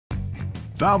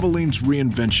Valvoline's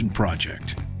Reinvention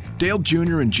project. Dale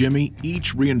Jr. and Jimmy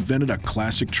each reinvented a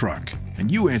classic truck,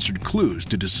 and you answered clues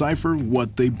to decipher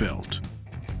what they built.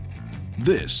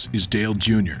 This is Dale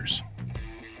Jr.'s.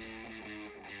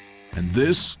 And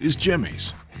this is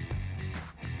Jimmy's.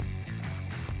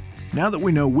 Now that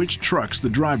we know which trucks the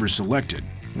driver selected,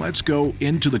 let's go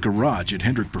into the garage at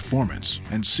Hendrick Performance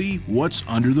and see what's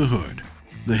under the hood.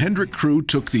 The Hendrick crew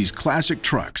took these classic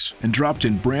trucks and dropped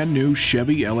in brand new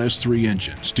Chevy LS3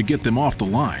 engines to get them off the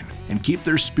line and keep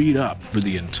their speed up for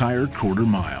the entire quarter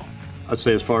mile. I'd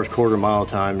say as far as quarter mile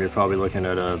time, you're probably looking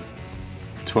at a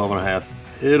 12 and a half.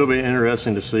 It'll be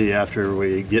interesting to see after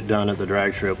we get done at the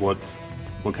drag strip what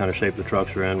kind of shape the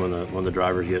trucks are in when the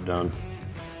drivers get done.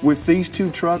 With these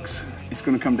two trucks, it's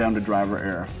going to come down to driver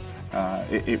error.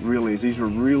 It really is. These are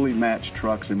really matched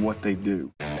trucks in what they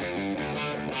do.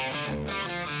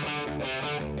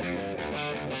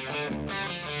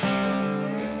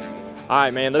 All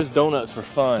right, man, those donuts were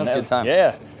fun. That was a good time.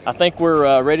 Yeah. I think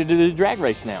we're ready to do the drag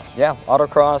race now. Yeah,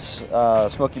 autocross,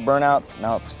 smoky burnouts.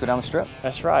 Now let's go down the strip.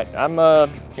 That's right. I'm,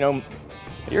 you know,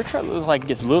 your truck looks like it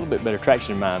gets a little bit better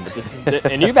traction than mine, but this is,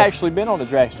 and you've actually been on the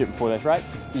drag strip before, that's right?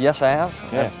 Yes, I have.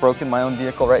 Yeah. I've broken my own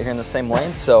vehicle right here in the same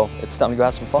lane, so it's time to go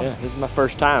have some fun. Yeah, this is my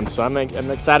first time, so I'm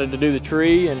excited to do the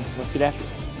tree, and let's get after it.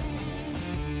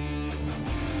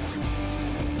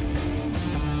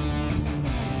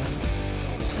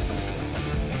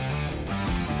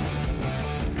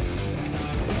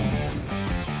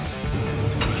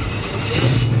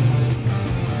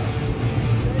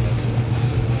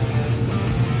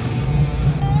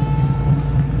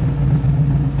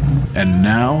 And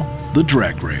now, the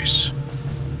drag race.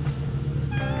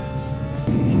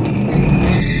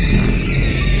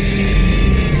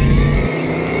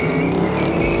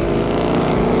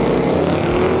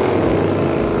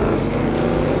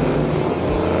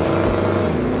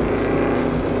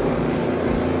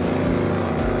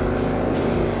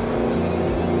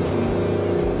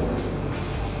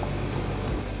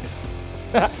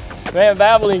 Man,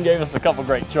 Valvoline gave us a couple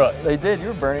great trucks. They did. You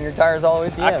were burning your tires all the way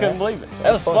at the end. I couldn't believe it.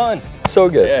 That was fun. So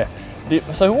good.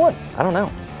 Yeah. So who won? I don't know.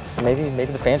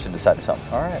 Maybe the fans should decide or something.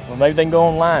 All right. Well, maybe they can go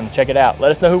online and check it out. Let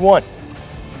us know who won.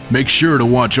 Make sure to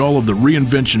watch all of the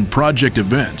Reinvention project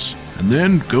events, and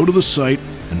then go to the site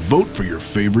and vote for your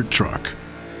favorite truck.